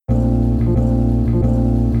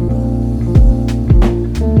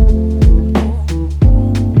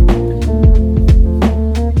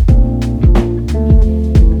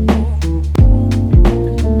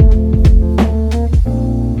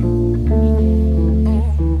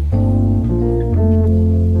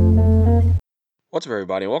What's up,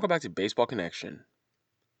 everybody? Welcome back to Baseball Connection.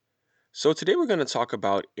 So, today we're going to talk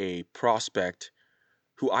about a prospect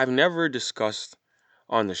who I've never discussed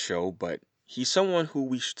on the show, but he's someone who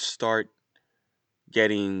we should start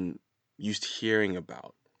getting used to hearing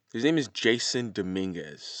about. His name is Jason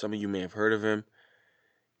Dominguez. Some of you may have heard of him.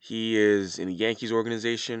 He is in the Yankees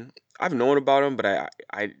organization. I've known about him, but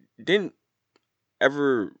I didn't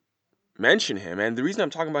ever mention him. And the reason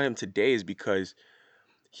I'm talking about him today is because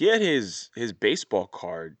he had his baseball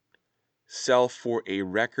card sell for a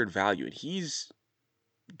record value. And he's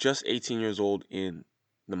just 18 years old in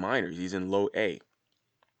the minors. He's in low A.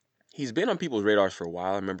 He's been on people's radars for a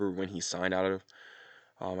while. I remember when he signed out of,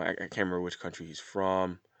 I can't remember which country he's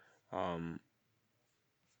from. Um,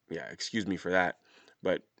 yeah, excuse me for that.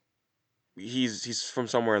 But he's from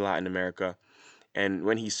somewhere in Latin America. And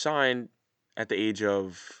when he signed at the age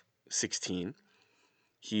of 16,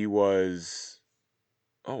 he was,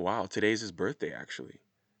 oh wow, today's his birthday actually.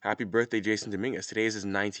 Happy birthday, Jason Dominguez. Today is his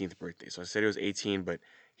 19th birthday. So I said he was 18, but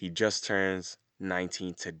he just turns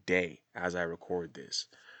 19 today as I record this.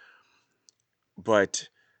 But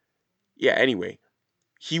yeah, anyway,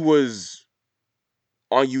 he was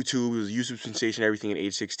on YouTube. He was a YouTube sensation, everything at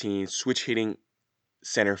age 16, switch hitting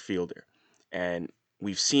center fielder. And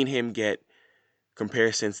we've seen him get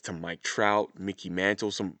comparisons to Mike Trout, Mickey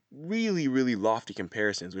Mantle, some really, really lofty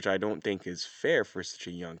comparisons, which I don't think is fair for such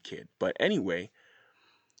a young kid. But anyway,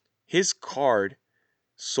 his card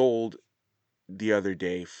sold the other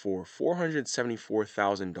day for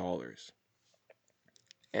 $474,000.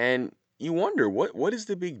 And you wonder what is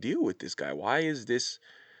the big deal with this guy? Why is this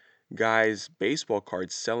guy's baseball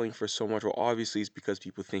card selling for so much? Well, obviously it's because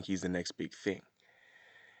people think he's the next big thing.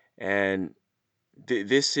 And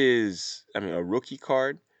this is, I mean, a rookie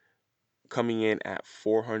card coming in at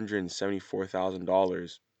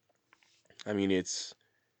 $474,000. I mean, it's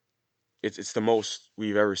the most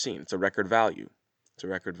we've ever seen. It's a record value. It's a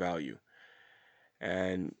record value.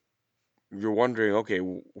 And you're wondering, okay,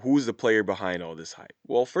 who's the player behind all this hype?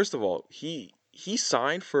 Well, first of all, he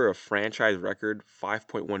signed for a franchise record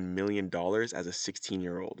 $5.1 million as a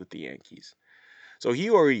 16-year-old with the Yankees. So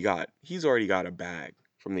he's already got a bag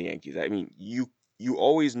from the Yankees. I mean, you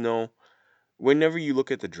always know whenever you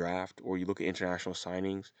look at the draft or you look at international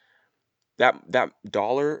signings, that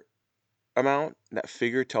dollar amount, that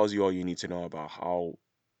figure tells you all you need to know about how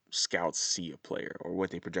scouts see a player or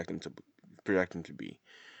what they project him to be.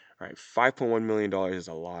 All right, $5.1 million is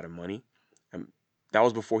a lot of money. That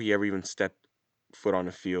was before he ever even stepped foot on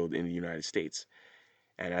the field in the United States.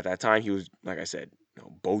 And at that time, he was, like I said,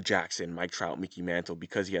 Bo Jackson, Mike Trout, Mickey Mantle,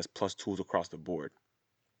 because he has plus tools across the board.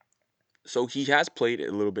 So he has played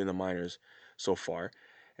a little bit in the minors so far,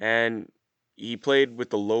 and he played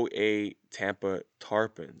with the low A Tampa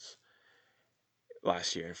Tarpons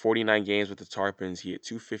last year. In 49 games with the Tarpons, he hit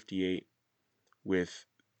 258 with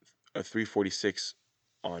a 346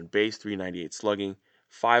 on base, 398 slugging,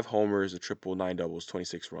 5 homers, a triple, 9 doubles,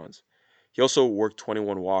 26 runs. He also worked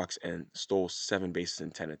 21 walks and stole 7 bases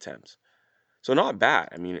in 10 attempts. So not bad.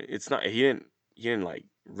 I mean, it's not he didn't like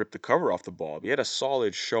rip the cover off the ball. He had a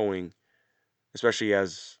solid showing, especially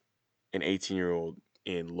as an 18-year-old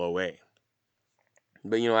in low A.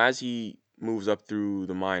 But as he moves up through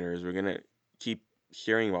the minors, we're gonna keep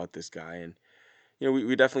hearing about this guy, and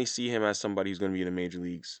we definitely see him as somebody who's going to be in the major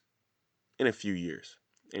leagues in a few years.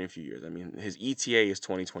 In a few years, I mean, his ETA is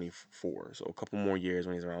 2024, so a couple more years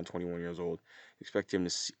when he's around 21 years old. Expect to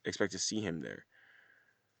see him there.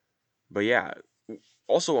 But yeah,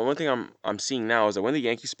 also one thing I'm seeing now is that when the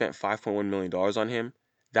Yankees spent $5.1 million on him,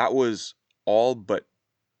 that was all but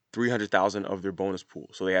 300,000 of their bonus pool.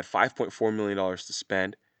 So they had $5.4 million to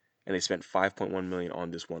spend, and they spent 5.1 million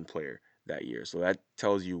on this one player that year. So that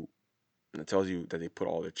tells you that they put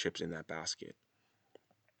all their chips in that basket.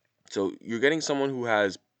 So you're getting someone who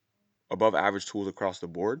has above average tools across the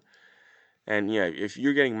board. And yeah, if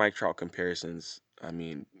you're getting Mike Trout comparisons, I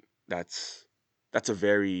mean, that's a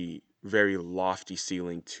very, very lofty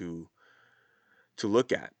ceiling to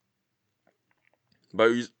look at.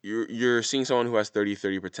 But you're seeing someone who has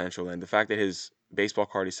 30-30 potential, and the fact that his baseball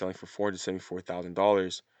card is selling for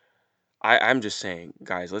 $474,000, I'm just saying,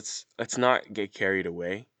 guys, let's not get carried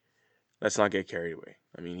away. Let's not get carried away.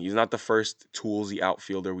 I mean, he's not the first toolsy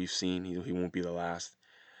outfielder we've seen. He won't be the last.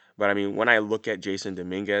 But I mean, when I look at Jason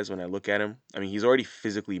Dominguez, when I look at him, I mean, he's already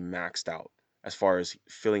physically maxed out as far as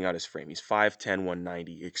filling out his frame. He's 5'10",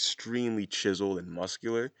 190, extremely chiseled and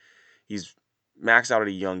muscular. He's maxed out at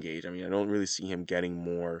a young age. I mean, I don't really see him getting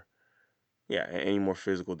any more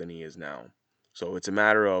physical than he is now. So it's a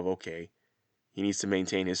matter of, okay, he needs to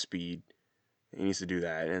maintain his speed. He needs to do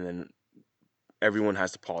that. And then everyone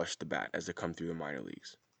has to polish the bat as they come through the minor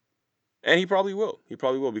leagues. And he probably will. He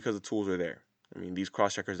probably will because the tools are there. I mean, these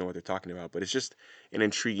cross checkers know what they're talking about, but it's just an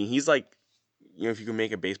intriguing. He's like, if you can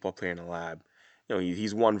make a baseball player in a lab,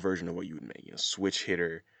 he's one version of what you would make. Switch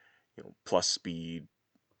hitter, plus speed,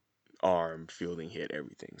 arm, fielding, hit,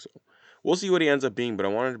 everything. So we'll see what he ends up being. But I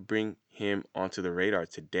wanted to bring him onto the radar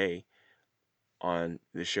today on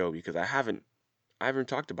the show because I haven't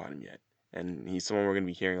talked about him yet, and he's someone we're going to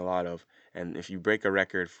be hearing a lot of. And if you break a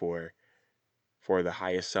record for the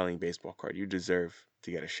highest selling baseball card, you deserve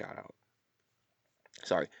to get a shout out.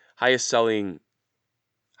 Sorry, highest selling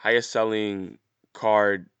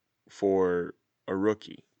card for a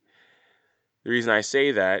rookie. The reason I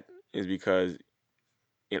say that is because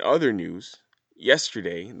in other news,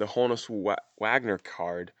 yesterday the Honus Wagner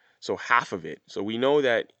card, so half of it. So we know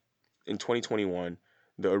that in 2021,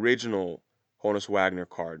 the original Honus Wagner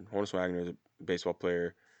card. Honus Wagner is a baseball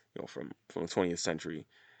player, from the 20th century.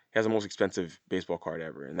 He has the most expensive baseball card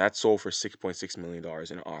ever, and that sold for $6.6 million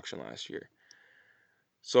in an auction last year.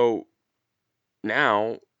 So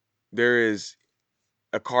now there is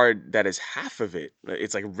a card that is half of it.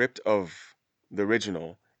 It's like ripped of the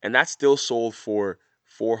original, and that still sold for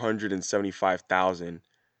 475,000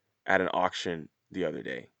 at an auction the other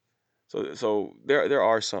day. So there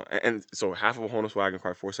are some, and so half of a Honus Wagner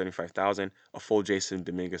card 475,000, a full Jason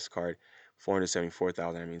Dominguez card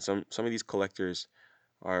 474,000. I mean, some of these collectors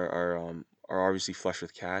are obviously flush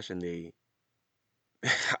with cash, and they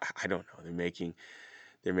I don't know, they're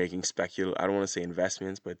making speculative, I don't want to say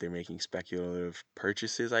investments, but they're making speculative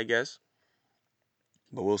purchases, I guess.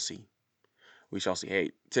 But we'll see. We shall see.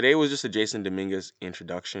 Hey, today was just a Jason Dominguez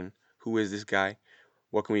introduction. Who is this guy?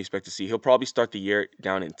 What can we expect to see? He'll probably start the year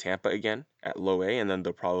down in Tampa again at low A, and then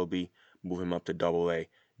they'll probably move him up to double A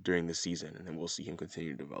during the season, and then we'll see him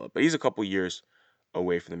continue to develop. But he's a couple years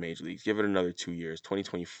away from the major leagues. Give it another 2 years.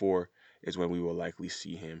 2024 is when we will likely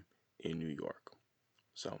see him in New York.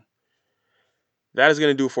 So that is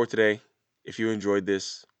going to do it for today. If you enjoyed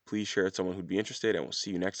this, please share it with someone who'd be interested, and we'll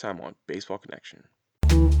see you next time on Baseball Connection.